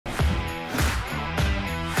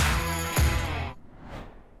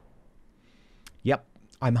Yep,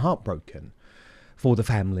 I'm heartbroken for the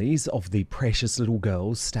families of the precious little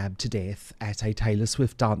girls stabbed to death at a Taylor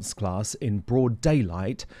Swift dance class in broad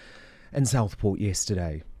daylight in Southport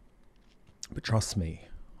yesterday. But trust me,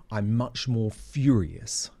 I'm much more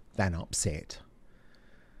furious than upset.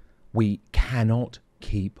 We cannot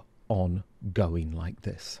keep on going like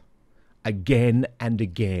this. Again and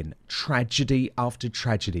again, tragedy after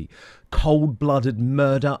tragedy, cold-blooded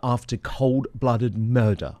murder after cold-blooded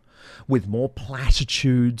murder, with more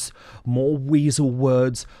platitudes, more weasel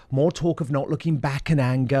words, more talk of not looking back in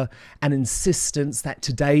anger, and insistence that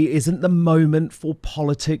today isn't the moment for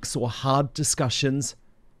politics or hard discussions.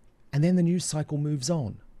 And then the news cycle moves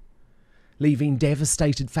on, leaving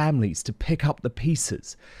devastated families to pick up the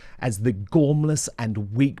pieces as the gormless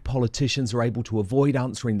and weak politicians are able to avoid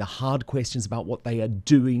answering the hard questions about what they are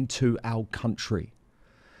doing to our country.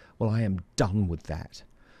 Well, I am done with that.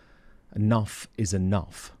 Enough is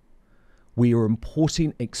enough. We are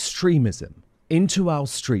importing extremism into our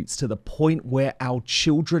streets to the point where our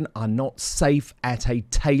children are not safe at a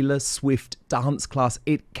Taylor Swift dance class.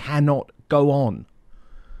 It cannot go on.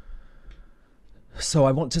 So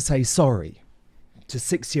I want to say sorry to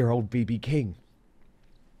 6-year-old BB King.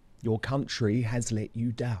 Your country has let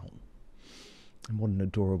you down. And what an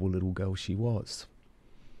adorable little girl she was.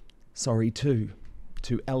 Sorry too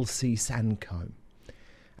to Elsie Sancombe,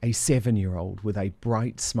 a 7-year-old with a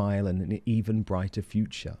bright smile and an even brighter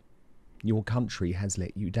future. Your country has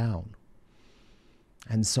let you down.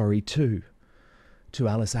 And sorry too to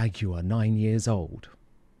Alice Agua, 9 years old,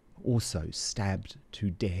 also stabbed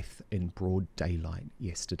to death in broad daylight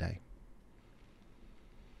yesterday.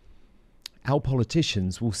 Our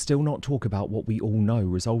politicians will still not talk about what we all know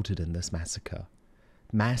resulted in this massacre: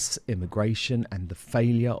 mass immigration and the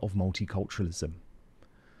failure of multiculturalism.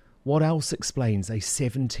 What else explains a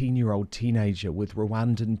 17-year-old teenager with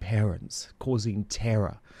Rwandan parents causing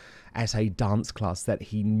terror at a dance class that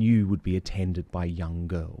he knew would be attended by young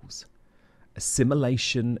girls?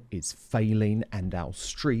 Assimilation is failing and our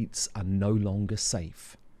streets are no longer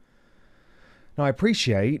safe. Now, I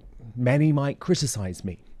appreciate many might criticise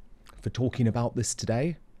me for talking about this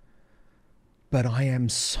today, but I am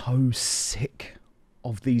so sick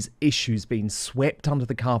of these issues being swept under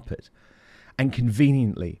the carpet and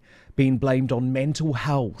conveniently being blamed on mental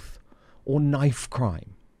health or knife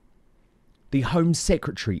crime. The Home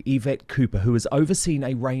Secretary, Yvette Cooper, who has overseen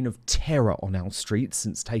a reign of terror on our streets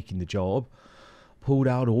since taking the job, pulled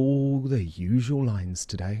out all the usual lines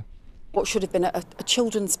today. What should have been a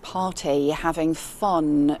children's party having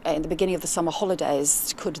fun in the beginning of the summer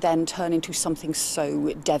holidays could then turn into something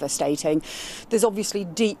so devastating. There's obviously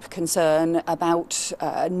deep concern about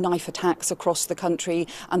knife attacks across the country,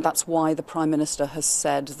 and that's why the Prime Minister has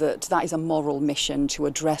said that that is a moral mission to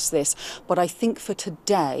address this. But I think for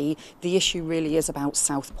today, the issue really is about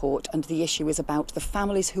Southport, and the issue is about the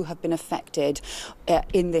families who have been affected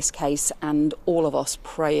in this case, and all of us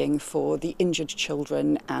praying for the injured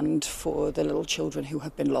children and for the little children who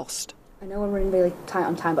have been lost. I know we're running really tight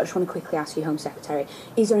on time, but I just want to quickly ask you, Home Secretary,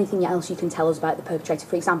 is there anything else you can tell us about the perpetrator?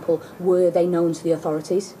 For example, were they known to the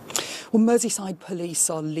authorities? Well, Merseyside Police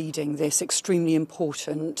are leading this extremely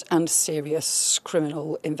important and serious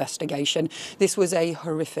criminal investigation. This was a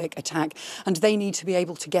horrific attack, and they need to be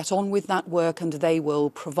able to get on with that work, and they will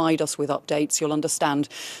provide us with updates. You'll understand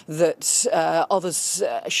that others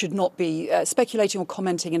should not be speculating or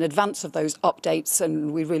commenting in advance of those updates,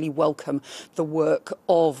 and we really welcome the work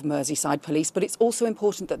of Merseyside Police. But it's also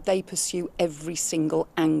important that they pursue every single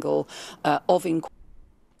angle of inquiry.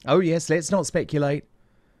 Oh yes, let's not speculate.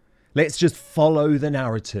 Let's just follow the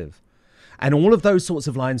narrative. And all of those sorts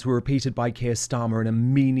of lines were repeated by Keir Starmer in a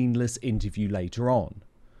meaningless interview later on.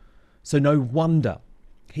 So no wonder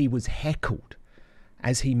he was heckled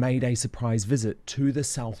as he made a surprise visit to the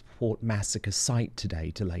Southport Massacre site today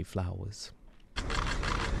to lay flowers.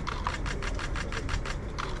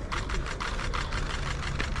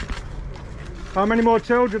 How many more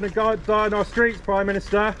children have died in our streets, Prime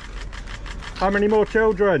Minister? How many more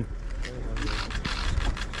children?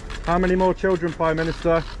 How many more children, Prime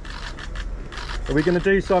Minister? Are we going to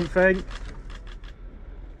do something?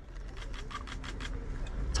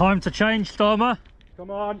 Time to change, Starmer.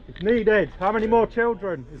 Come on, it's needed. How many more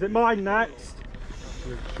children? Is it mine next?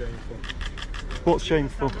 What's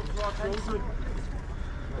shameful?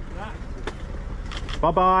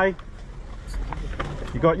 Bye-bye.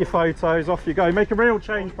 You got your photos, off you go. Make a real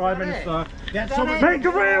change, Prime Minister. Make a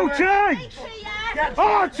real change!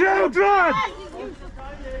 Our children!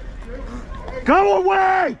 Go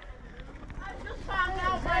away! I just found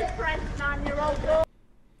out my friend's 9-year-old daughter.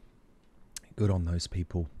 Good on those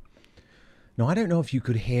people. Now, I don't know if you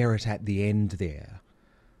could hear it at the end there,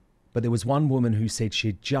 but there was one woman who said she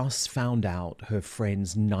had just found out her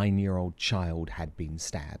friend's 9-year-old child had been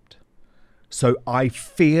stabbed. So I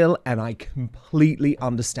feel and I completely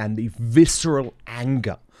understand the visceral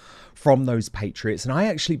anger from those patriots, and I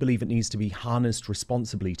actually believe it needs to be harnessed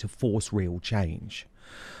responsibly to force real change.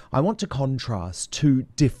 I want to contrast two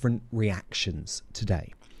different reactions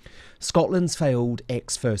today. Scotland's failed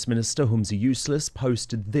ex-First Minister, Humza Useless,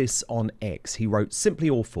 posted this on X. He wrote, "Simply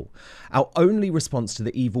awful. Our only response to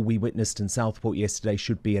the evil we witnessed in Southport yesterday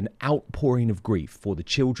should be an outpouring of grief for the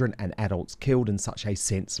children and adults killed in such a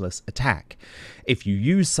senseless attack. If you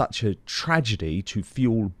use such a tragedy to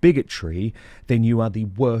fuel bigotry, then you are the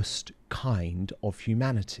worst kind of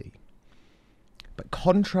humanity." But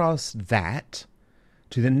contrast that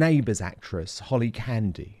to the Neighbours actress, Holly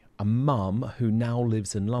Candy, a mum who now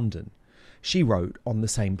lives in London. She wrote on the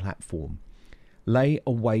same platform, "Lay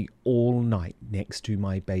awake all night next to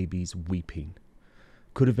my babies weeping.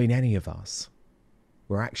 Could have been any of us.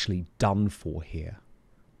 We're actually done for here.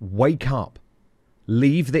 Wake up.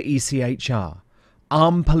 Leave the ECHR.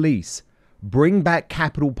 Arm police. Bring back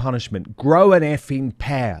capital punishment. Grow an effing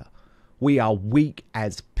pair. We are weak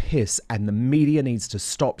as piss, and the media needs to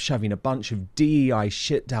stop shoving a bunch of DEI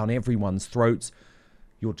shit down everyone's throats.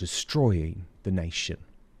 You're destroying the nation."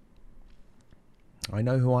 I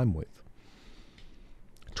know who I'm with.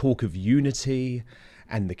 Talk of unity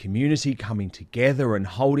and the community coming together and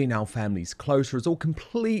holding our families closer is all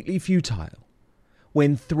completely futile.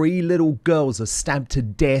 When 3 little girls are stabbed to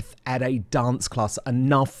death at a dance class,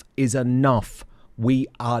 enough is enough. We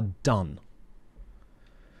are done.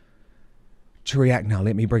 To react now,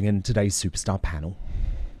 let me bring in today's superstar panel.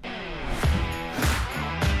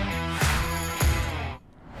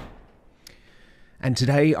 And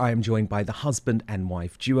today I am joined by the husband and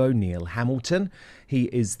wife duo, Neil Hamilton. He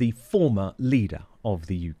is the former leader of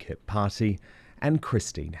the UKIP party, and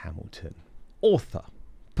Christine Hamilton, author,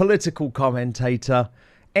 political commentator,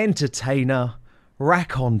 entertainer,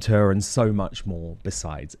 raconteur, and so much more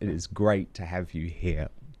besides. It is great to have you here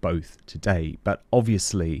both today, but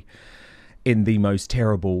obviously in the most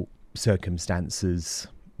terrible circumstances,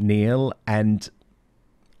 Neil, and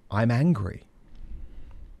I'm angry.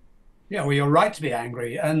 Yeah, well, you're right to be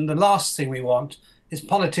angry. And the last thing we want is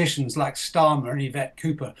politicians like Starmer and Yvette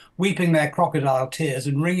Cooper weeping their crocodile tears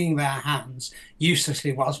and wringing their hands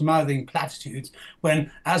uselessly whilst mouthing platitudes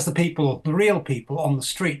when, as the people, the real people on the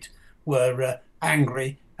street were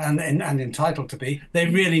angry and entitled to be, they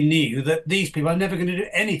really knew that these people are never going to do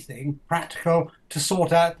anything practical to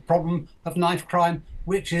sort out the problem of knife crime,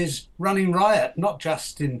 which is running riot, not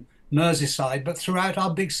just in Merseyside, but throughout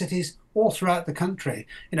our big cities all throughout the country.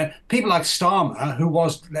 You know, people like Starmer, who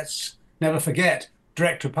was, let's never forget,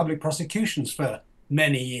 Director of Public Prosecutions for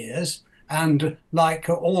many years, and like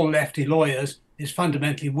all lefty lawyers, is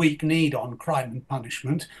fundamentally weak-kneed on crime and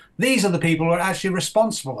punishment. These are the people who are actually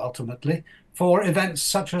responsible, ultimately, for events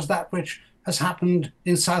such as that which has happened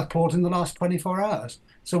in Southport in the last 24 hours.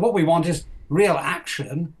 So what we want is real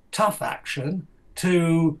action, tough action,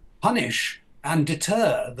 to punish and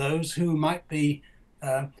deter those who might be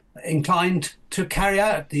inclined to carry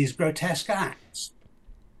out these grotesque acts.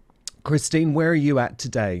 Christine, where are you at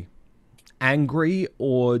today? Angry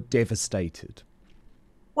or devastated?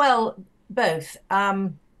 Well, both.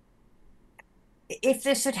 If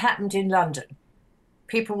this had happened in London,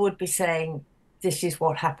 people would be saying this is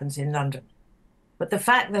what happens in London. But the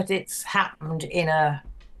fact that it's happened in a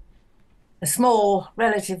small,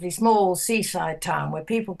 relatively small seaside town where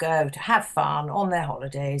people go to have fun on their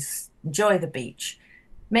holidays, enjoy the beach,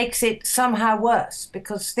 makes it somehow worse,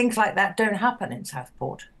 because things like that don't happen in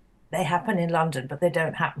Southport. They happen in London, but they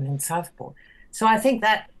don't happen in Southport. So I think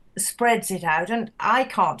that spreads it out. And I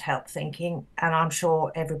can't help thinking, and I'm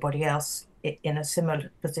sure everybody else in a similar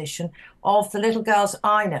position, of the little girls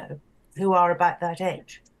I know who are about that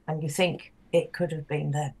age. And you think it could have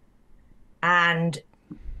been them. And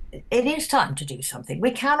it is time to do something.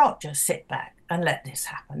 We cannot just sit back and let this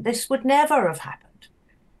happen. This would never have happened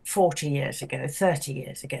 40 years ago, 30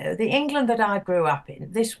 years ago. The England that I grew up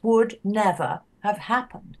in, this would never have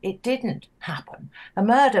happened. It didn't happen. A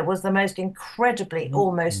murder was the most incredibly,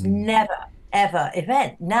 almost never, ever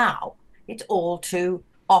event. Now it's all too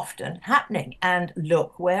often happening. And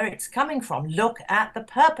look where it's coming from. Look at the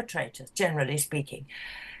perpetrators, generally speaking.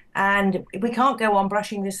 And we can't go on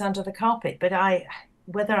brushing this under the carpet. But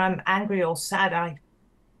whether I'm angry or sad,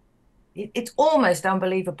 it's almost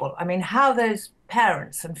unbelievable. I mean, how those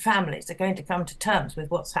parents and families are going to come to terms with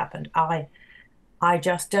what's happened, I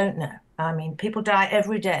just don't know. I mean, people die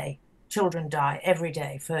every day. Children die every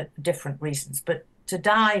day for different reasons. But to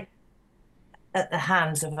die at the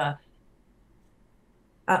hands of a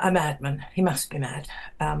madman. He must be mad.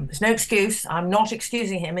 There's no excuse. I'm not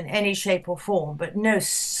excusing him in any shape or form, but no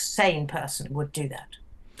sane person would do that.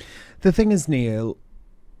 The thing is, Neil,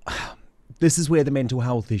 this is where the mental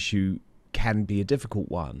health issue can be a difficult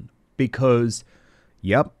one, because,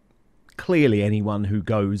 yep, clearly anyone who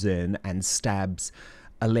goes in and stabs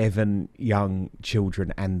 11 young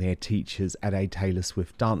children and their teachers at a Taylor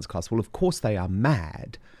Swift dance class, well, of course they are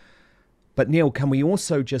mad. But Neil, can we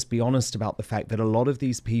also just be honest about the fact that a lot of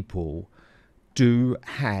these people do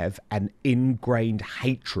have an ingrained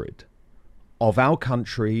hatred of our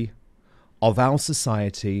country, of our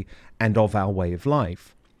society, and of our way of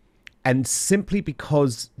life? And simply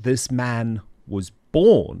because this man was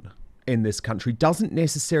born in this country doesn't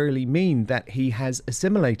necessarily mean that he has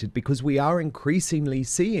assimilated, because we are increasingly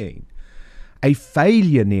seeing a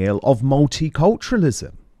failure, Neil, of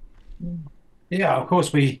multiculturalism. Yeah, of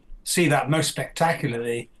course, we see that most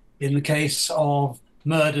spectacularly in the case of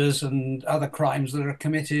murders and other crimes that are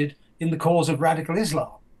committed in the cause of radical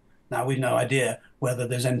Islam. Now, we've no idea whether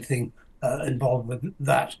there's anything involved with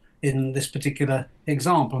that in this particular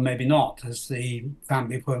example, maybe not, as the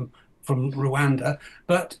family from Rwanda.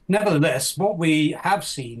 But nevertheless, what we have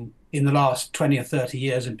seen in the last 20 or 30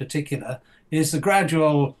 years in particular is the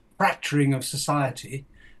gradual fracturing of society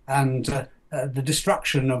and the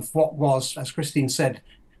destruction of what was, as Christine said,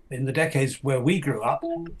 in the decades where we grew up,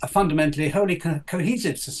 a fundamentally wholly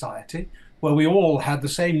cohesive society where we all had the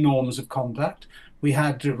same norms of conduct. We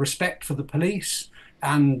had respect for the police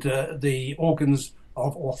and the organs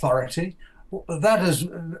of authority. That has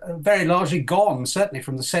very largely gone, certainly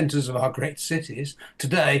from the centres of our great cities.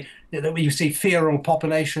 Today, we see feral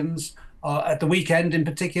populations, at the weekend in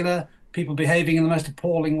particular, people behaving in the most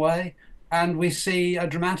appalling way. And we see a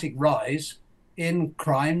dramatic rise in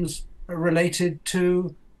crimes related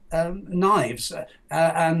to knives.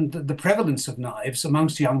 And the prevalence of knives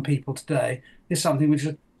amongst young people today is something which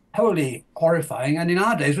is wholly horrifying, and in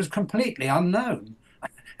our days was completely unknown.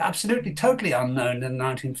 Absolutely, totally unknown in the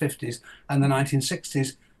 1950s and the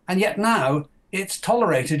 1960s. And yet now it's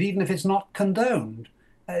tolerated, even if it's not condoned.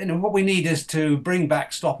 What we need is to bring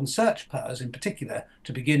back stop and search powers in particular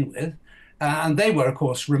to begin with. And they were, of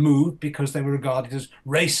course, removed because they were regarded as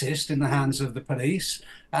racist in the hands of the police.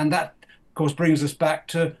 And that, of course, brings us back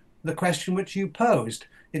to the question which you posed.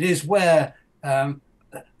 It is where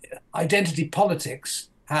identity politics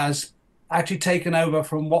has actually taken over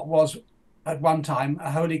from what was at one time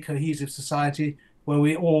a wholly cohesive society where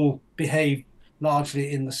we all behaved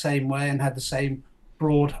largely in the same way and had the same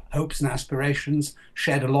broad hopes and aspirations,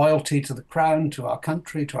 shared a loyalty to the crown, to our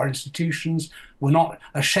country, to our institutions, were not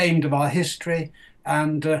ashamed of our history,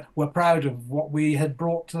 and were proud of what we had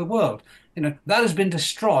brought to the world. That has been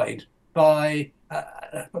destroyed by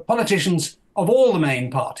politicians of all the main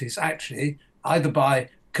parties, actually, either by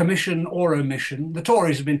commission or omission. The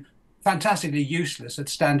Tories have been fantastically useless at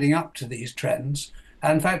standing up to these trends.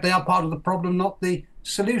 And in fact, they are part of the problem, not the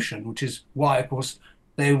solution, which is why, of course,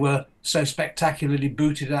 they were so spectacularly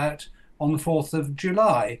booted out on the 4th of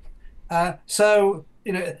July. So,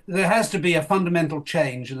 there has to be a fundamental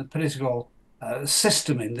change in the political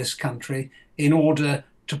system in this country in order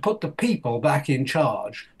to put the people back in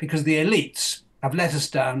charge, because the elites have let us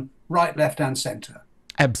down right, left and centre.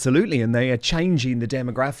 Absolutely, and they are changing the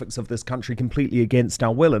demographics of this country completely against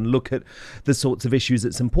our will, and look at the sorts of issues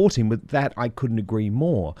it's importing. With that, I couldn't agree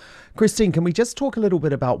more. Christine, can we just talk a little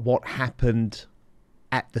bit about what happened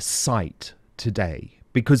at the site today?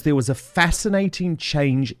 Because there was a fascinating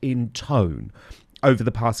change in tone over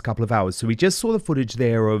the past couple of hours. So we just saw the footage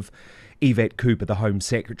there of Yvette Cooper, the Home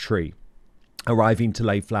Secretary, arriving to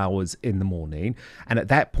lay flowers in the morning. And at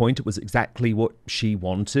that point, it was exactly what she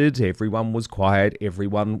wanted. Everyone was quiet.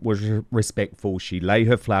 Everyone was respectful. She lay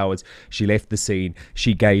her flowers. She left the scene.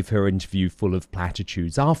 She gave her interview full of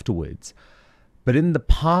platitudes afterwards. But in the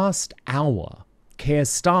past hour, Keir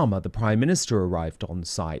Starmer, the Prime Minister, arrived on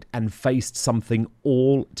site and faced something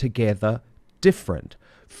altogether different.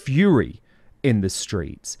 Fury in the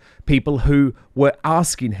streets. People who were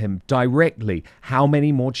asking him directly how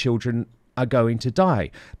many more children are going to die.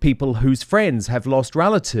 People whose friends have lost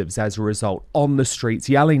relatives as a result, on the streets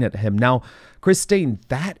yelling at him. Now, Christine,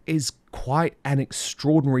 that is quite an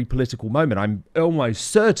extraordinary political moment. I'm almost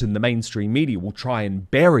certain the mainstream media will try and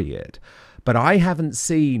bury it, but I haven't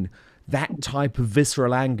seen that type of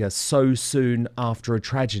visceral anger so soon after a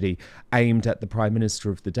tragedy aimed at the Prime Minister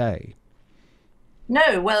of the day.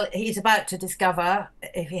 No, well, he's about to discover,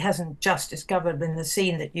 if he hasn't just discovered in the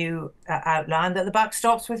scene that you outlined, that the buck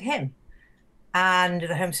stops with him. And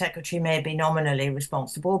the Home Secretary may be nominally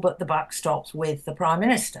responsible, but the buck stops with the Prime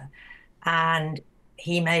Minister. And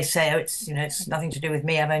he may say, oh, it's nothing to do with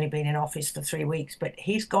me. I've only been in office for 3 weeks, but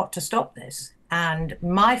he's got to stop this. And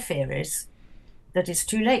my fear is that it's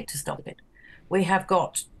too late to stop it. We have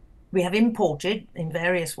imported in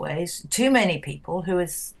various ways too many people who,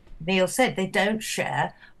 as Neil said, they don't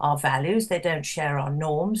share our values, they don't share our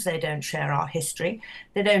norms, they don't share our history,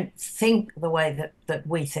 they don't think the way that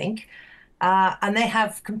we think, and they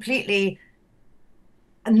have completely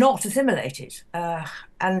not assimilated.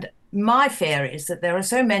 And my fear is that there are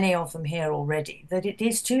so many of them here already that it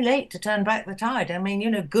is too late to turn back the tide. I mean,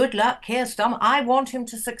 good luck, Keir Starmer. I want him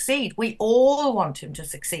to succeed. We all want him to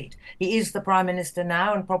succeed. He is the Prime Minister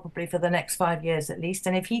now and probably for the next 5 years at least.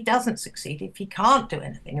 And if he doesn't succeed, if he can't do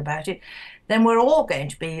anything about it, then we're all going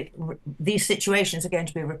to be, these situations are going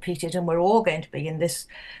to be repeated, and we're all going to be in this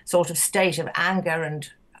sort of state of anger. And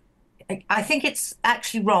I think it's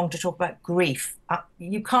actually wrong to talk about grief.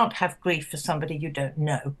 You can't have grief for somebody you don't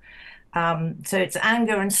know. So it's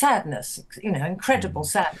anger and sadness, incredible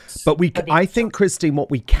sadness. But I think, Christine, what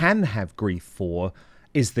we can have grief for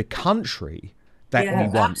is the country that we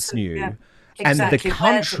once knew. Yeah. Exactly. And the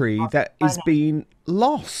country that is being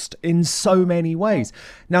lost in so many ways.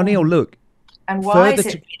 Now, Neil, look. And why is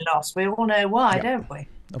it being lost? We all know why, don't we?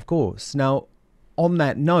 Of course. Now, on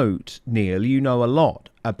that note, Neil, you know a lot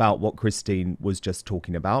about what Christine was just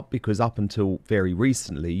talking about, because up until very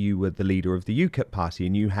recently, you were the leader of the UKIP party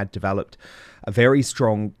and you had developed a very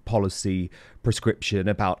strong policy prescription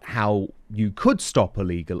about how you could stop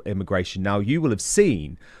illegal immigration. Now, you will have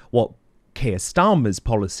seen what Keir Starmer's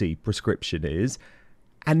policy prescription is,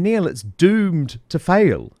 and Neil, it's doomed to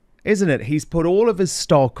fail, isn't it? He's put all of his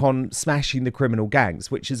stock on smashing the criminal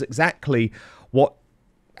gangs, which is exactly what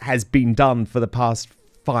has been done for the past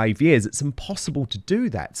 5 years. It's impossible to do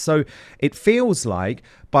that. So it feels like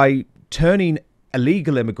by turning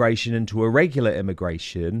illegal immigration into irregular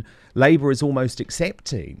immigration, Labour is almost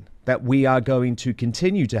accepting that we are going to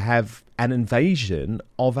continue to have an invasion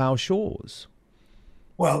of our shores.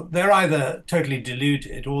 Well, they're either totally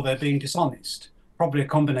deluded or they're being dishonest. Probably a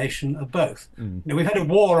combination of both. We've had a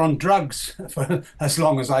war on drugs for as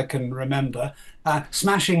long as I can remember.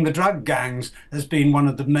 Smashing the drug gangs has been one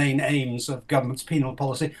of the main aims of government's penal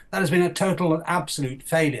policy. That has been a total and absolute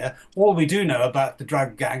failure. All we do know about the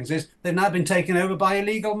drug gangs is they've now been taken over by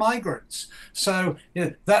illegal migrants. So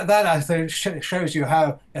that I think shows you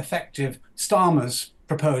how effective Starmer's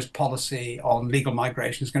proposed policy on legal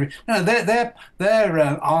migration is going to be.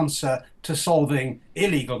 Their answer to solving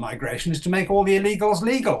illegal migration is to make all the illegals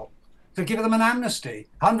legal, to give them an amnesty.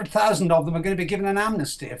 100,000 of them are going to be given an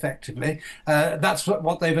amnesty, effectively. That's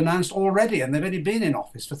what they've announced already, and they've only been in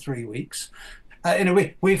office for 3 weeks.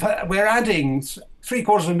 We're adding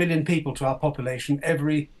 750,000 people to our population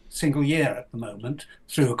every single year at the moment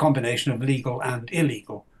through a combination of legal and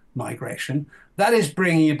illegal migration. That is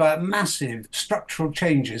bringing about massive structural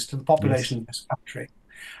changes to the population of this country,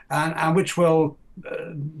 and which will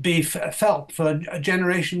be felt for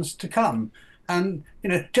generations to come. And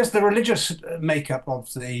just the religious makeup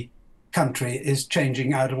of the country is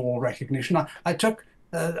changing out of all recognition. I took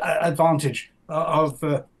advantage of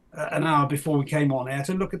an hour before we came on air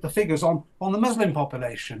to look at the figures on the Muslim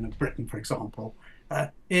population of Britain, for example.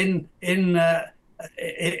 In England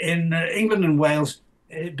and Wales,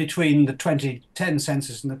 between the 2010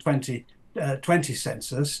 census and the 2020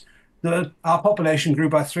 census, our population grew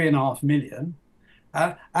by 3.5 million,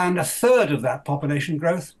 and a third of that population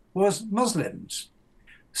growth was Muslims.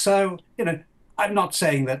 So, I'm not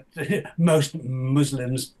saying that most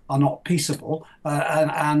Muslims are not peaceable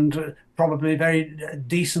and probably very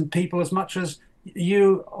decent people as much as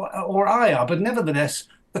you or I are, but nevertheless,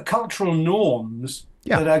 the cultural norms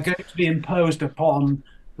that are going to be imposed upon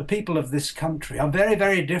the people of this country are very,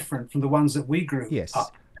 very different from the ones that we grew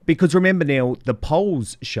up. Because remember, Neil, the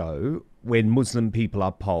polls show when Muslim people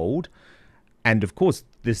are polled, and of course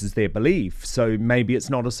this is their belief, so maybe it's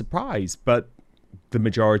not a surprise, but the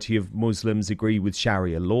majority of Muslims agree with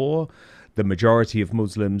Sharia law. The majority of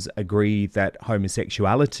Muslims agree that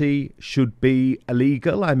homosexuality should be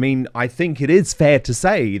illegal. I mean, I think it is fair to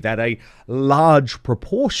say that a large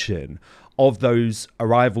proportion of those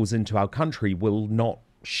arrivals into our country will not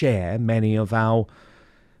share many of our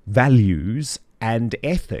values and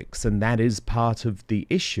ethics, and that is part of the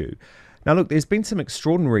issue. Now, look, there's been some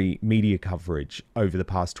extraordinary media coverage over the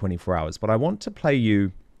past 24 hours, but I want to play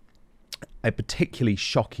you a particularly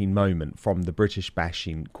shocking moment from the British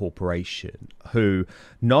Bashing Corporation, who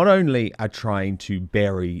not only are trying to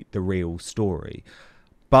bury the real story,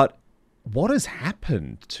 but what has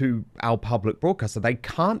happened to our public broadcaster? They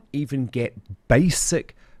can't even get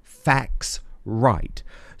basic facts right.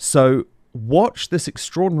 So watch this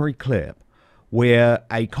extraordinary clip where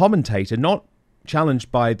a commentator, not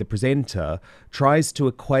challenged by the presenter, tries to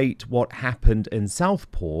equate what happened in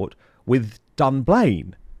Southport with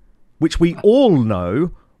Dunblane, which we all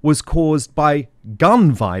know was caused by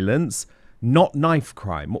gun violence, not knife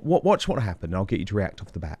crime. Watch what happened, and I'll get you to react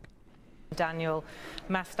off the back. Daniel,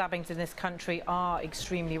 mass stabbings in this country are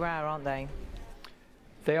extremely rare, aren't they?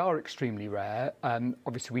 They are extremely rare.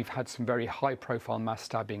 Obviously, we've had some very high-profile mass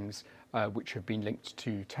stabbings which have been linked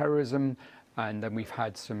to terrorism, and then we've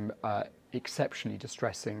had some exceptionally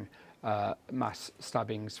distressing mass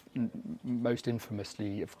stabbings, most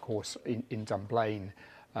infamously, of course, in Dunblane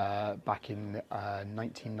back in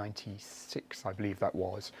 1996, I believe that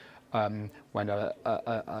was, when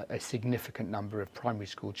a significant number of primary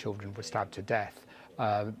school children were stabbed to death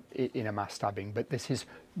in a mass stabbing. But this is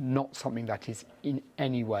not something that is in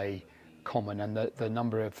any way common, and the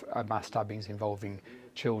number of mass stabbings involving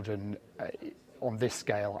children on this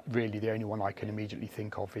scale, really the only one I can immediately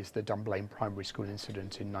think of is the Dunblane Primary School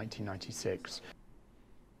incident in 1996.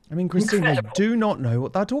 I mean, Christine, they do not know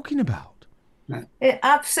what they're talking about.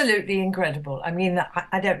 Absolutely incredible. I mean,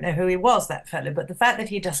 I don't know who he was, that fellow, but the fact that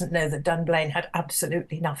he doesn't know that Dunblane had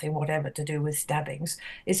absolutely nothing whatever to do with stabbings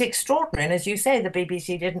is extraordinary. And as you say, the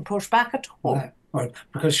BBC didn't push back at all. No. Well,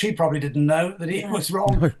 because she probably didn't know that he was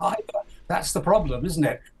wrong either. That's the problem, isn't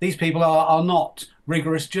it? These people are not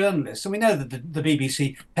rigorous journalists. And we know that the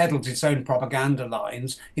BBC peddles its own propaganda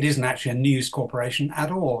lines. It isn't actually a news corporation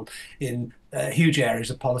at all in huge areas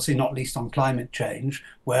of policy, not least on climate change,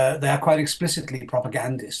 where they are quite explicitly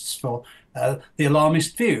propagandists for the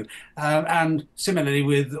alarmist view. And similarly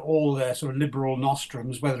with all their sort of liberal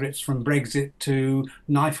nostrums, whether it's from Brexit to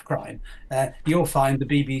knife crime, you'll find the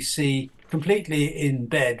BBC completely in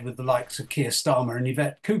bed with the likes of Keir Starmer and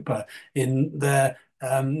Yvette Cooper in their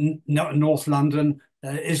North London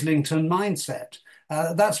Islington mindset.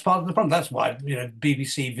 That's part of the problem. That's why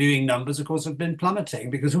BBC viewing numbers, of course, have been plummeting,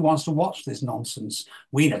 because who wants to watch this nonsense?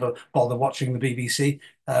 We never bother watching the BBC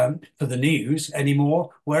for the news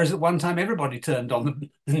anymore, whereas at one time everybody turned on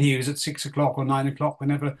the news at 6 o'clock or 9 o'clock,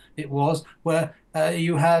 whenever it was, where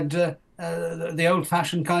you had the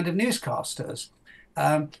old-fashioned kind of newscasters.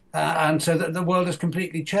 And so the world has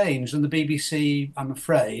completely changed, and the BBC, I'm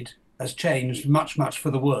afraid, has changed much, much for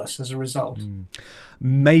the worse as a result.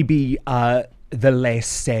 Maybe the less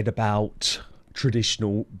said about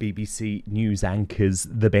traditional BBC news anchors,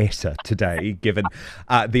 the better today, given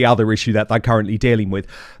the other issue that they're currently dealing with.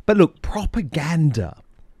 But look, propaganda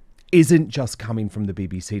isn't just coming from the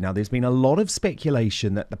BBC. Now, there's been a lot of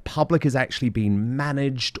speculation that the public has actually been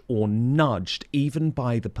managed or nudged, even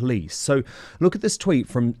by the police. So look at this tweet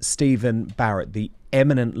from Stephen Barrett, the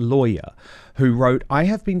eminent lawyer, who wrote, "I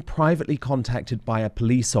have been privately contacted by a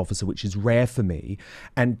police officer, which is rare for me,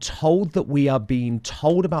 and told that we are being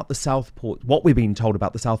told about the Southport, what we're being told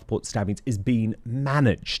about the Southport stabbings is being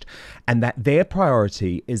managed, and that their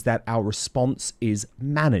priority is that our response is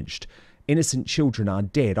managed. Innocent children are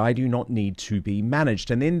dead. I do not need to be managed."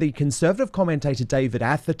 And then the Conservative commentator David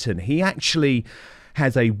Atherton, he actually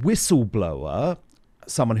has a whistleblower,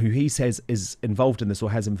 someone who he says is involved in this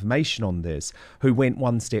or has information on this, who went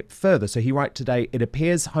one step further. So he wrote today, "It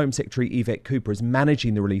appears Home Secretary Yvette Cooper is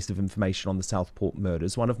managing the release of information on the Southport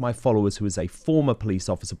murders. One of my followers, who is a former police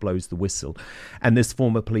officer, blows the whistle." And this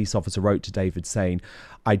former police officer wrote to David saying,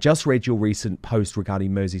 "I just read your recent post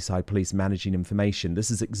regarding Merseyside Police managing information.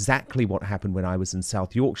 This is exactly what happened when I was in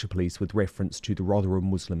South Yorkshire Police with reference to the Rotherham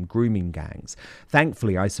Muslim grooming gangs.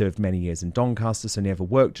 Thankfully, I served many years in Doncaster, so never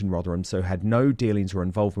worked in Rotherham, so had no dealings or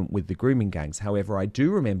involvement with the grooming gangs. However, I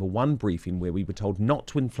do remember one briefing where we were told not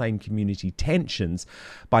to inflame community tensions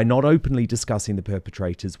by not openly discussing the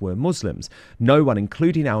perpetrators were Muslims. No one,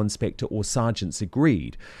 including our inspector or sergeants,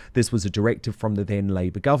 agreed. This was a directive from the then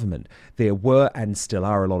Labour government. There were and still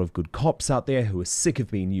are a lot of good cops out there who are sick of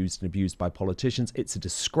being used and abused by politicians. It's a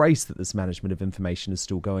disgrace that this management of information is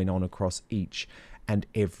still going on across each and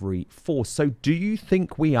every force." So do you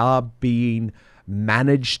think we are being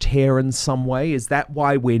managed here in some way? Is that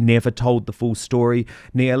why we're never told the full story,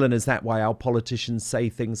 Neil? And is that why our politicians say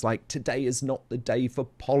things like, "Today is not the day for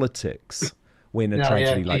politics," when a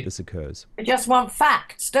tragedy like this occurs? We just want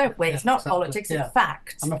facts, don't we? It's not politics, it's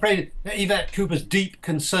facts. I'm afraid Yvette Cooper's deep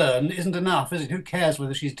concern isn't enough, is it? Who cares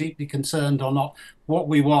whether she's deeply concerned or not? What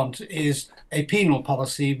we want is a penal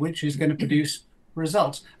policy which is going to produce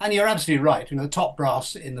results. And you're absolutely right. The top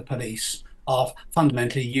brass in the police are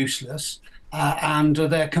fundamentally useless, and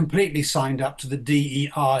they're completely signed up to the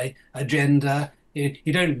DEI agenda.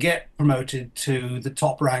 You don't get promoted to the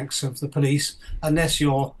top ranks of the police unless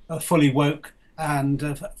you're fully woke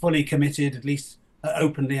and fully committed, at least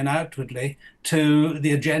openly and outwardly to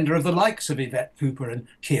the agenda of the likes of Yvette Cooper and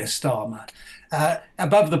Keir Starmer.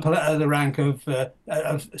 Above the rank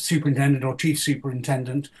of superintendent or chief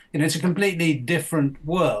superintendent, it's a completely different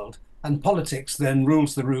world. And politics then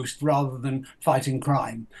rules the roost rather than fighting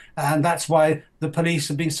crime. And that's why the police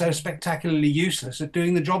have been so spectacularly useless at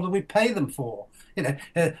doing the job that we pay them for.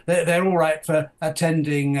 They're all right for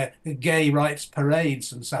attending gay rights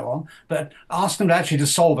parades and so on, but ask them actually to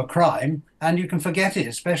solve a crime and you can forget it,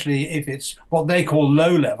 especially if it's what they call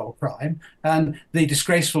low-level crime. And the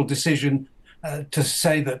disgraceful decision to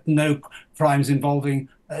say that no crimes involving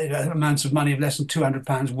amounts of money of less than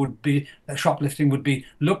 £200 would be shoplifting would be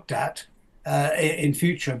looked at in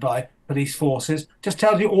future by police forces just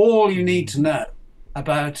tells you all you need to know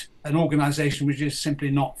about an organisation which is simply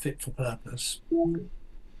not fit for purpose.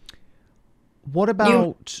 What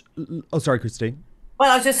about... Oh, sorry, Christine. Well,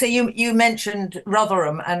 I was just saying, you mentioned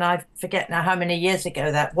Rotherham, and I forget now how many years ago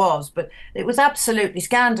that was, but it was absolutely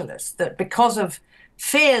scandalous that because of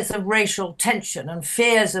fears of racial tension and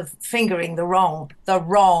fears of fingering the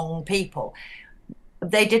wrong people,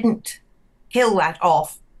 they didn't kill that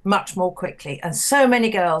off much more quickly. And so many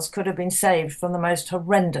girls could have been saved from the most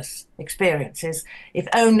horrendous experiences if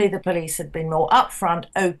only the police had been more upfront,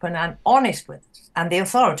 open and honest with us. And the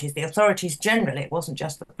authorities generally, it wasn't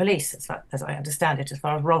just the police, as I understand it, as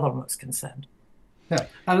far as Rotherham was concerned. Yeah,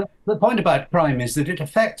 and the point about crime is that it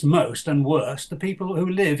affects most and worst the people who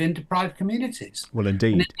live in deprived communities. Well,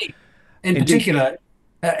 indeed. In particular,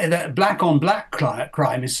 black on black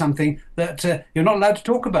crime is something that you're not allowed to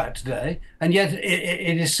talk about today. And yet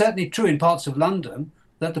it is certainly true in parts of London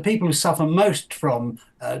that the people who suffer most from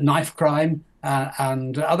knife crime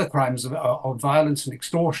and other crimes of violence and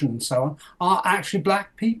extortion and so on are actually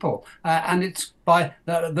black people. And it's by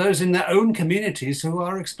those in their own communities who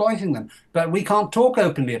are exploiting them. But we can't talk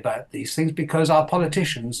openly about these things because our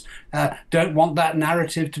politicians don't want that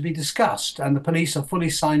narrative to be discussed. And the police are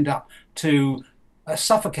fully signed up to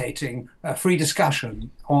suffocating free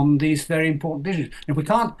discussion on these very important issues. If we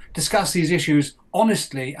can't discuss these issues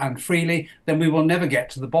honestly and freely, then we will never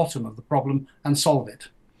get to the bottom of the problem and solve it.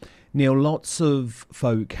 Neil, lots of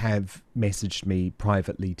folk have messaged me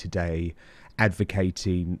privately today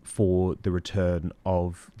advocating for the return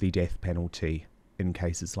of the death penalty in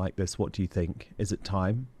cases like this. What do you think? Is it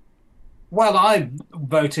time? Well, I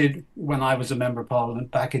voted when I was a Member of Parliament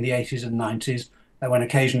back in the 80s and 90s, when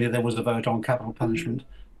occasionally there was a vote on capital punishment,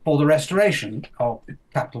 for the restoration of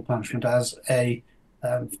capital punishment as a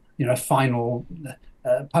final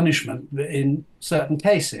punishment in certain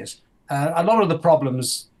cases. A lot of the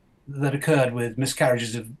problems that occurred with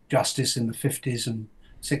miscarriages of justice in the 50s and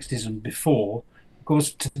 60s and before, of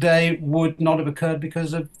course, today would not have occurred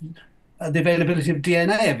because of the availability of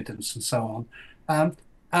DNA evidence and so on.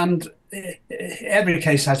 And every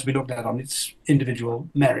case has to be looked at on its individual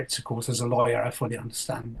merits, of course. As a lawyer, I fully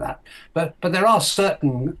understand that. But there are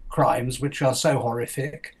certain crimes which are so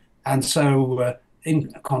horrific and so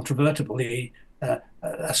incontrovertibly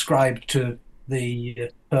ascribed to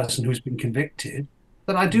the person who's been convicted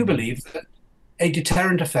that I do believe that a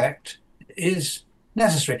deterrent effect is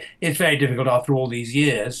necessary. It's very difficult after all these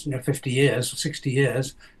years, 50 years, 60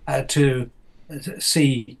 years, to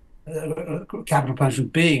see capital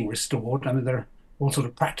punishment being restored. I mean, there are all sort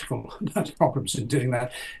of practical problems in doing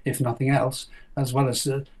that, if nothing else, as well as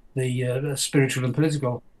the spiritual and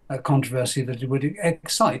political controversy that it would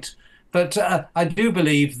excite. But I do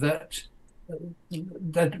believe that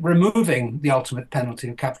removing the ultimate penalty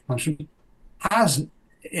of capital punishment has,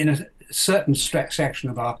 in a certain section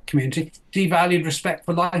of our community, devalued respect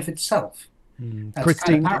for life itself.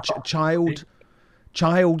 Christine,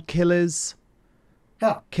 child killers,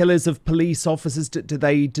 killers of police officers, do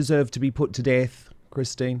they deserve to be put to death,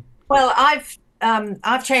 Christine? Well,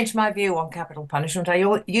 I've changed my view on capital punishment.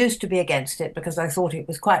 I used to be against it because I thought it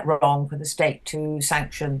was quite wrong for the state to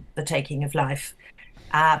sanction the taking of life.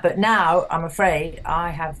 But now, I'm afraid,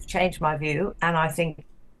 I have changed my view, and I think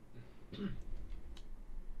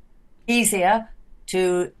easier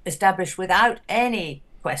to establish without any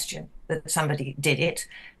question that somebody did it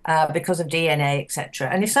because of DNA, etc.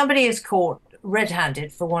 And if somebody is caught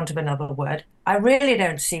red-handed, for want of another word, I really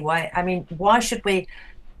don't see why. I mean, why should we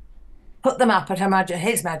put them up at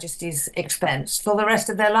His Majesty's expense for the rest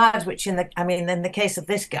of their lives, which in the case of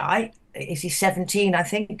this guy, is he 17? I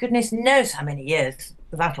think goodness knows how many years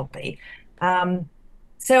that'll be.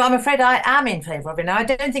 So I'm afraid I am in favour of it. Now, I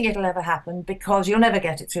don't think it'll ever happen because you'll never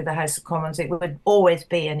get it through the House of Commons. It would always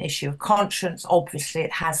be an issue of conscience. Obviously,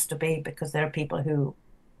 it has to be because there are people who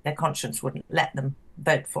their conscience wouldn't let them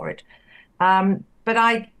vote for it. But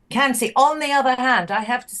I can see. On the other hand, I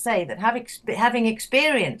have to say that having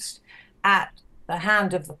experienced at the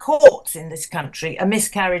hand of the courts in this country a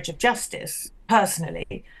miscarriage of justice,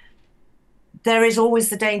 personally, there is always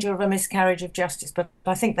the danger of a miscarriage of justice. But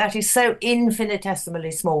I think that is so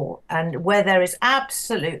infinitesimally small, and where there is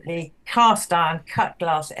absolutely cast iron, cut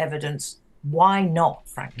glass evidence, why not,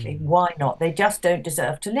 frankly? Why not? They just don't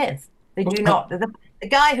deserve to live. They do not. The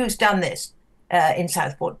guy who's done this in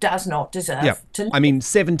Southport does not deserve to live. I mean,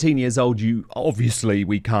 17 years old,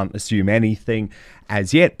 we can't assume anything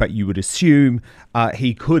as yet, but you would assume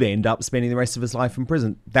he could end up spending the rest of his life in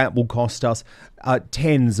prison. That will cost us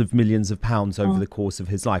tens of millions of pounds over the course of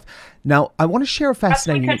his life. Now, I want to share a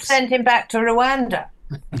fascinating... We could send him back to Rwanda.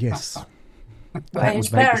 Yes. That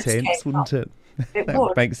would make sense, wouldn't it? That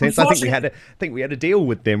would make sense. I think we had a deal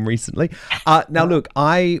with them recently. Now, look,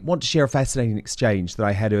 I want to share a fascinating exchange that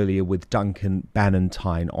I had earlier with Duncan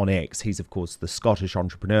Bannatyne on X. He's, of course, the Scottish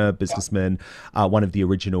entrepreneur, businessman, one of the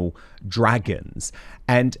original dragons.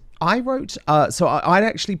 And I wrote, I'd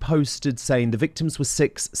actually posted saying the victims were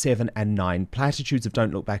 6, 7 and 9. Platitudes of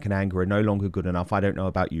don't look back in anger are no longer good enough. I don't know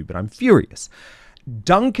about you, but I'm furious.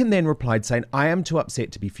 Duncan then replied saying, I am too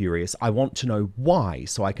upset to be furious. I want to know why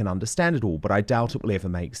so I can understand it all, but I doubt it will ever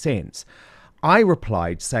make sense. I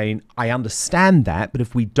replied saying, I understand that, but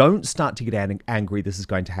if we don't start to get angry, this is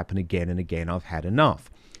going to happen again and again. I've had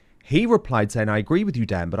enough. He replied saying, I agree with you,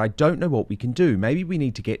 Dan, but I don't know what we can do. Maybe we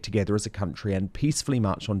need to get together as a country and peacefully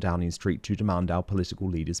march on Downing Street to demand our political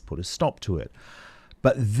leaders put a stop to it.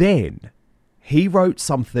 But then he wrote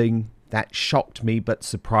something that shocked me but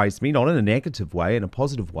surprised me, not in a negative way, in a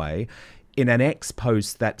positive way, in an X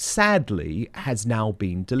post that sadly has now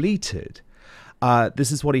been deleted.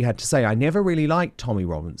 This is what he had to say. I never really liked Tommy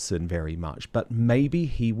Robinson very much, but maybe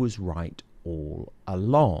he was right all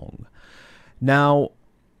along. Now,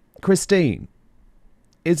 Christine,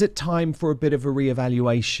 is it time for a bit of a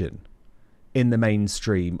reevaluation in the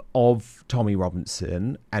mainstream of Tommy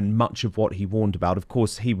Robinson and much of what he warned about? Of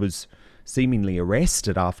course, he was seemingly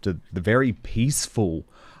arrested after the very peaceful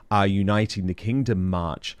Uniting the Kingdom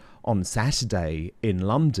march on Saturday in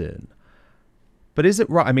London. But is it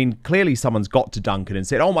right? I mean, clearly someone's got to Duncan and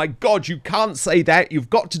said, oh my God, you can't say that.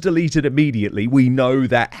 You've got to delete it immediately. We know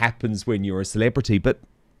that happens when you're a celebrity. But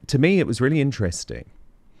to me, it was really interesting.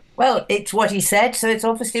 Well, it's what he said, so it's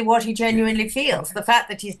obviously what he genuinely feels. The fact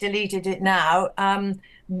that he's deleted it now,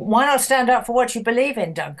 why not stand up for what you believe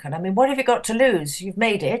in, Duncan? I mean, what have you got to lose? You've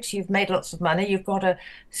made it. You've made lots of money. You've got a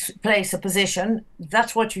place, a position.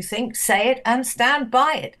 That's what you think. Say it and stand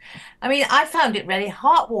by it. I mean, I found it really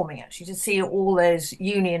heartwarming, actually, to see all those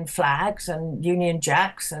Union flags and Union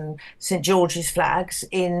Jacks and St. George's flags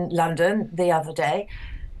in London the other day.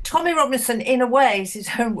 Tommy Robinson, in a way, is his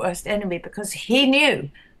own worst enemy, because he knew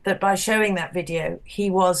that by showing that video, he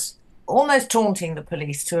was almost taunting the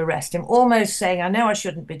police to arrest him, almost saying, I know I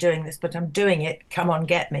shouldn't be doing this, but I'm doing it. Come on,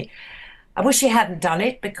 get me. I wish he hadn't done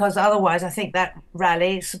it, because otherwise I think that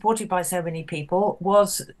rally, supported by so many people,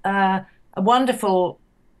 was a wonderful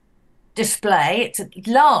display. It's at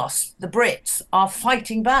last the Brits are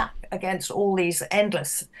fighting back against all these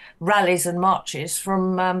endless rallies and marches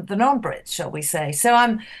from the non-Brits, shall we say. So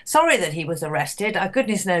I'm sorry that he was arrested.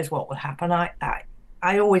 Goodness knows what will happen.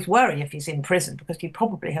 I always worry if he's in prison, because he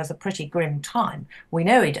probably has a pretty grim time. We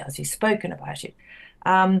know he does. He's spoken about it.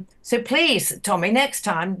 So please, Tommy, next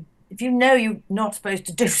time, if you know you're not supposed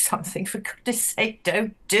to do something, for goodness sake,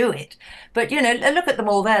 don't do it. But, you know, look at them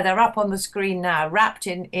all there. They're up on the screen now, wrapped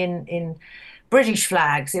in British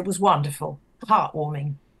flags. It was wonderful,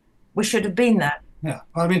 heartwarming. We should have been there. Yeah.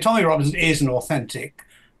 Well, I mean, Tommy Robinson is an authentic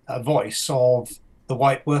voice of the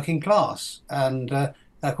white working class. And,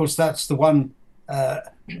 of course, that's the one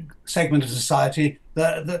segment of society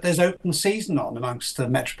that there's open season on amongst the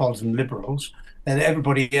metropolitan liberals, and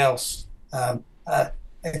everybody else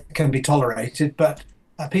can be tolerated, but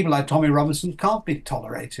people like Tommy Robinson can't be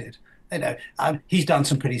tolerated. You know, he's done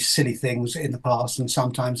some pretty silly things in the past and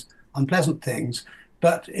sometimes unpleasant things,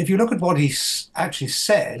 but if you look at what he's actually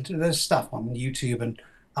said, there's stuff on YouTube and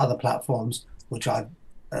other platforms which I've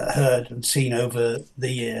heard and seen over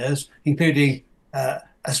the years, including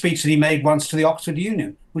a speech that he made once to the Oxford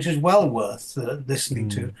Union, which is well worth listening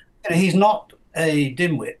to. You know, he's not a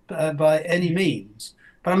dimwit by any means,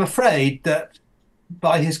 but I'm afraid that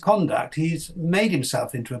by his conduct, he's made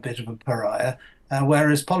himself into a bit of a pariah,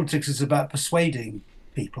 whereas politics is about persuading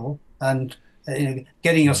people and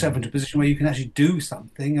getting yourself into a position where you can actually do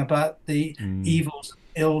something about the evils,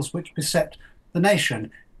 ills which beset the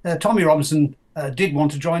nation. Tommy Robinson did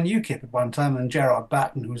want to join UKIP at one time, and Gerard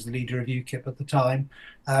Batten, who was the leader of UKIP at the time,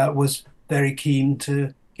 was very keen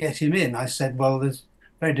to get him in. I said, well, there's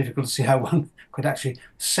very difficult to see how one could actually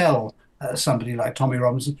sell somebody like Tommy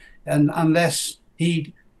Robinson, and unless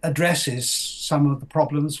he addresses some of the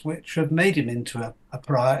problems which have made him into a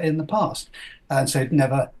pariah in the past. And so it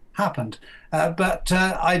never happened. But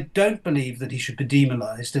I don't believe that he should be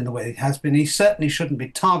demonised in the way he has been. He certainly shouldn't be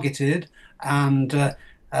targeted and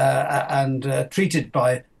treated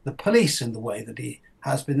by the police in the way that he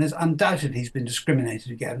has been. There's undoubtedly he's been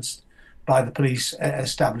discriminated against by the police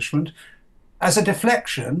establishment as a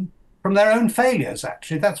deflection from their own failures,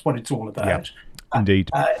 actually. That's what it's all about. Yeah, indeed.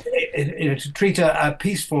 To treat a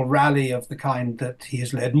peaceful rally of the kind that he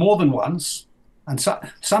has led more than once, and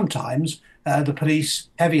sometimes the police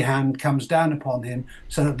heavy hand comes down upon him,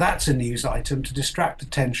 so that that's a news item to distract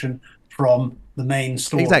attention from the main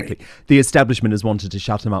story. Exactly. The establishment has wanted to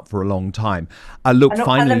shut him up for a long time. Look,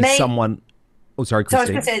 finally, someone... Oh, sorry, Christine.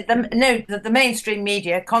 So I was going to say, the mainstream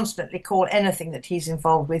media constantly call anything that he's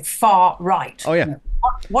involved with far right. Oh, yeah.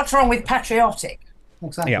 What's wrong with patriotic?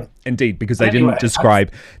 Exactly. Yeah, indeed, because they didn't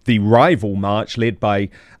describe the rival march led by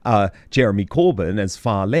Jeremy Corbyn as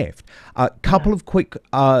far left. A couple of quick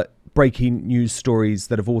breaking news stories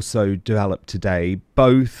that have also developed today.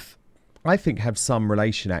 Both, I think, have some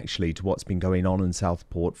relation, actually, to what's been going on in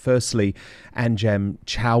Southport. Firstly, Anjem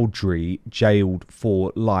Chowdhury jailed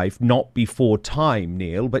for life, not before time,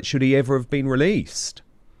 Neil, but should he ever have been released?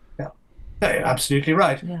 Yeah, absolutely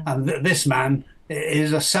right. Yeah. And this man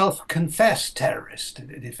is a self-confessed terrorist,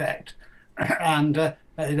 in effect. And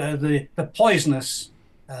the poisonous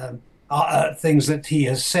things that he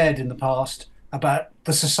has said in the past about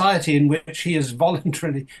the society in which he has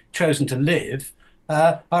voluntarily chosen to live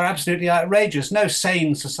are absolutely outrageous. No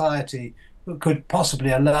sane society could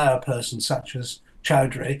possibly allow a person such as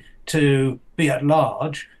Chowdhury to be at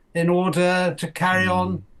large in order to carry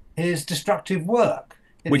on his destructive work.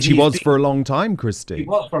 Which he was for a long time, Christy. He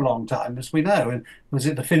was for a long time, as we know. And was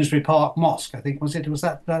it the Finsbury Park Mosque, I think, was it? Was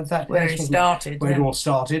that where it started? Where it all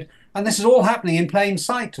started. And this is all happening in plain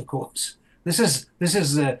sight, of course. This is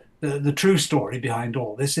the true story behind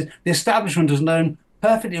all this. The establishment has known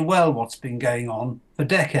perfectly well what's been going on for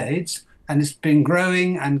decades, and it's been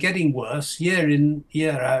growing and getting worse year in,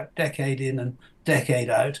 year out, decade in and decade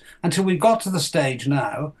out, until we've got to the stage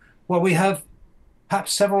now where we have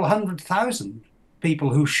perhaps several 100,000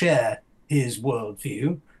 people who share his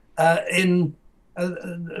worldview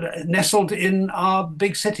nestled in our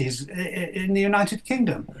big cities in the United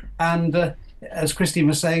Kingdom. And as Christine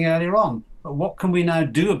was saying earlier on, what can we now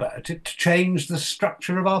do about it to change the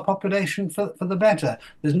structure of our population for the better?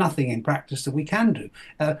 There's nothing in practice that we can do.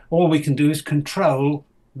 All we can do is control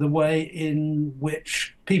the way in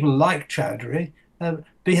which people like Chowdhury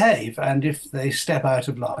behave. And if they step out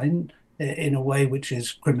of line in a way which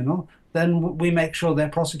is criminal, then we make sure they're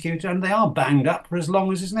prosecuted and they are banged up for as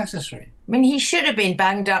long as is necessary. I mean, he should have been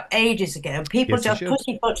banged up ages ago. People just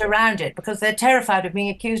pussyfoot around it because they're terrified of being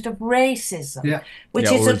accused of racism. Yeah, or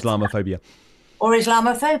Islamophobia. Or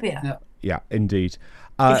Islamophobia. Yeah, indeed.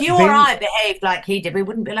 If you or I behaved like he did, we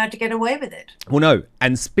wouldn't be allowed to get away with it. Well, no.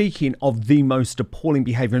 And speaking of the most appalling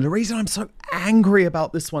behaviour, and the reason I'm so angry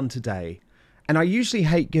about this one today, and I usually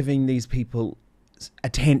hate giving these people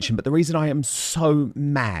attention, but the reason I am so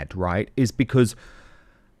mad, right, is because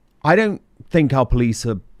I don't think our police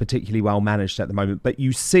are particularly well managed at the moment, but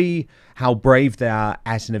you see how brave they are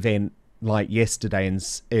at an event like yesterday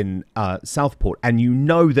in Southport, and you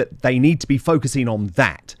know that they need to be focusing on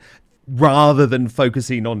that rather than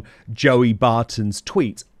focusing on Joey Barton's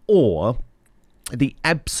tweets or the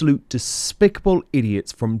absolute despicable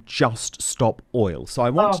idiots from Just Stop Oil. So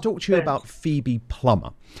I want to talk to you about Phoebe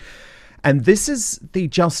Plummer. And this is the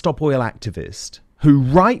Just Stop Oil activist who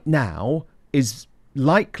right now is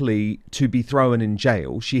likely to be thrown in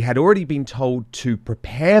jail. She had already been told to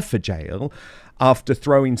prepare for jail after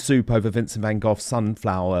throwing soup over Vincent van Gogh's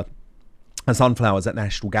sunflowers at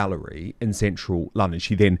National Gallery in central London.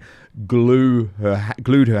 She then glued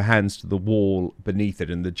her hands to the wall beneath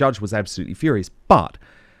it, and the judge was absolutely furious. But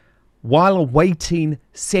while awaiting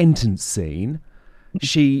sentencing,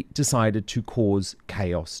 she decided to cause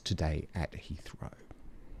chaos today at Heathrow.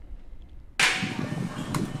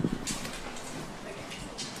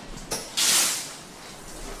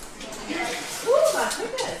 Oh my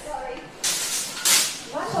goodness, sorry.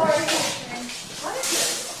 What is it?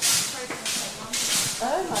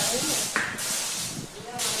 Oh my goodness.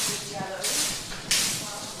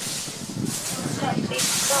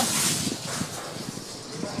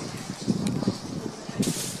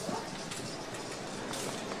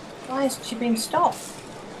 Why hasn't she been stopped?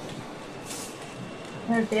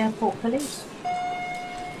 Where are the airport police?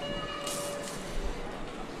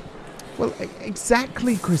 Well,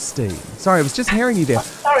 exactly, Christine. Sorry, I was just hearing you there.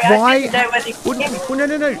 Sorry, Why? I didn't know whether Well,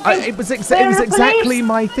 no. It was exactly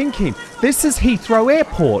my thinking. This is Heathrow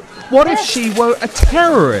Airport. What if she were a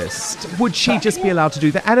terrorist? Would she just be allowed to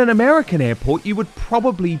do that? At an American airport, you would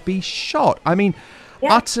probably be shot. I mean,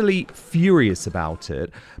 utterly furious about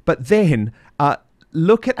it. But then,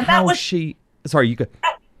 look at how she... Sorry, you go.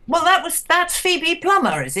 Well, that's Phoebe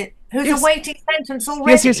Plummer, is it? Who's awaiting sentence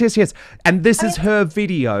already? Yes. And this is her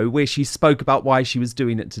video where she spoke about why she was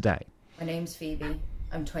doing it today. My name's Phoebe.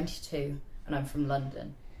 I'm 22 and I'm from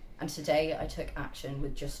London. And today I took action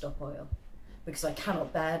with Just Stop Oil because I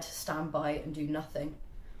cannot bear to stand by and do nothing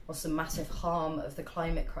whilst the massive harm of the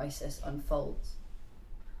climate crisis unfolds.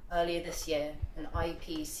 Earlier this year, an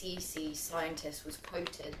IPCC scientist was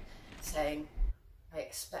quoted saying, "I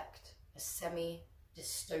expect a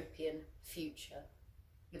semi-dystopian future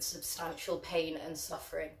with substantial pain and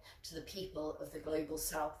suffering to the people of the global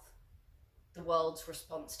south. The world's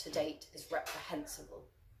response to date is reprehensible.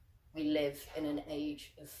 We live in an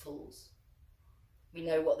age of fools." We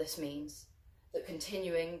know what this means, that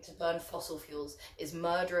continuing to burn fossil fuels is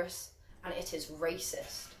murderous and it is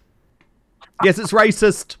racist. Yes, it's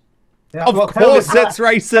racist. Yeah, of course it's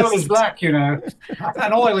racist. Oil is black, you know.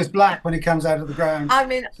 And oil is black when it comes out of the ground. I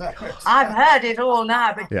mean, I've heard it all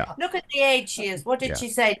now, but Yeah. look at the age she is. What did she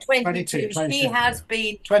say? 22. 22, She has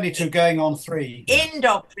been 22 going on 3.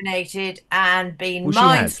 indoctrinated and been Well,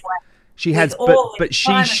 mind-swept. She has, but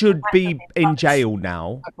she should be in jail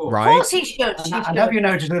now, right? Of course he should. And have you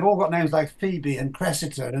noticed they've all got names like Phoebe and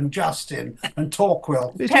Cressida and Justin and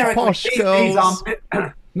Torquil? Little posh These girls.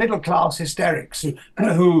 are middle-class hysterics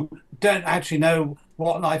who don't actually know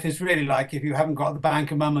what life is really like if you haven't got the bank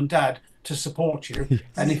of mum and dad to support you,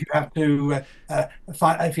 and if you have to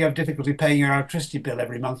if you have difficulty paying your electricity bill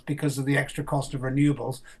every month because of the extra cost of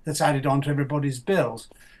renewables that's added on to everybody's bills.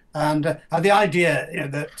 And the idea, you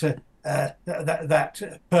know, that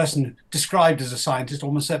person described as a scientist,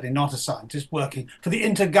 almost certainly not a scientist, working for the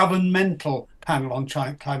Intergovernmental Panel on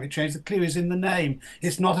Climate Change. The clue is in the name.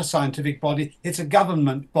 It's not a scientific body, it's a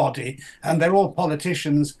government body, and they're all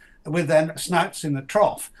politicians with their snouts in the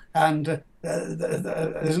trough. And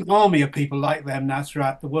there's an army of people like them now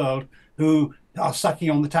throughout the world who are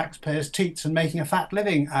sucking on the taxpayers' teats and making a fat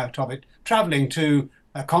living out of it, travelling to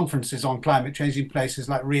conferences on climate change in places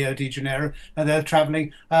like Rio de Janeiro, and they're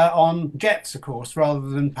travelling on jets, of course, rather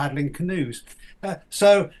than paddling canoes.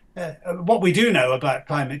 So what we do know about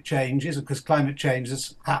climate change is, because climate change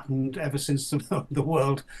has happened ever since the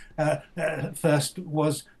world first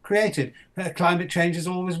was created. Climate change is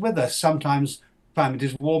always with us. Sometimes climate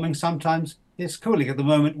is warming, sometimes it's cooling. At the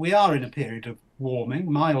moment, we are in a period of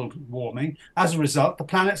warming, mild warming. As a result, the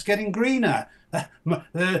planet's getting greener.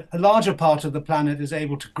 The larger part of the planet is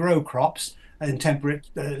able to grow crops in temperate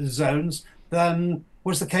zones than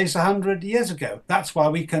was the case 100 years ago. That's why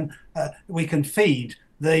we can feed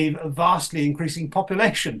the vastly increasing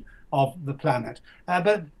population of the planet.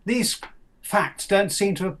 But these facts don't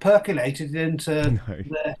seem to have percolated into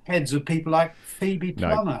the heads of people like Phoebe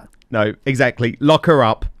Plummer. No, exactly. Lock her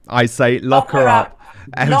up. I say lock her up.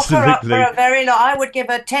 Absolutely. Lock her up for a very long. I would give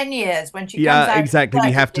her 10 years when she comes out. Yeah, exactly.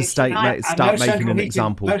 We have to start no making an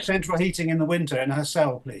example. No central heating in the winter in her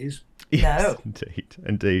cell, please. Yes,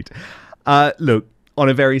 indeed. Look, on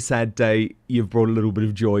a very sad day, you've brought a little bit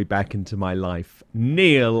of joy back into my life.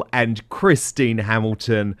 Neil and Christine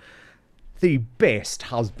Hamilton, the best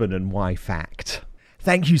husband and wife act.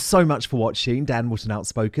 Thank you so much for watching Dan Wootton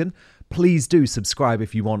Outspoken. Please do subscribe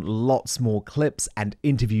if you want lots more clips and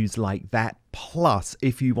interviews like that. Plus,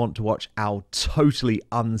 if you want to watch our totally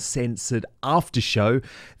uncensored after show,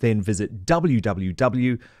 then visit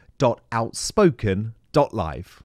www.outspoken.live.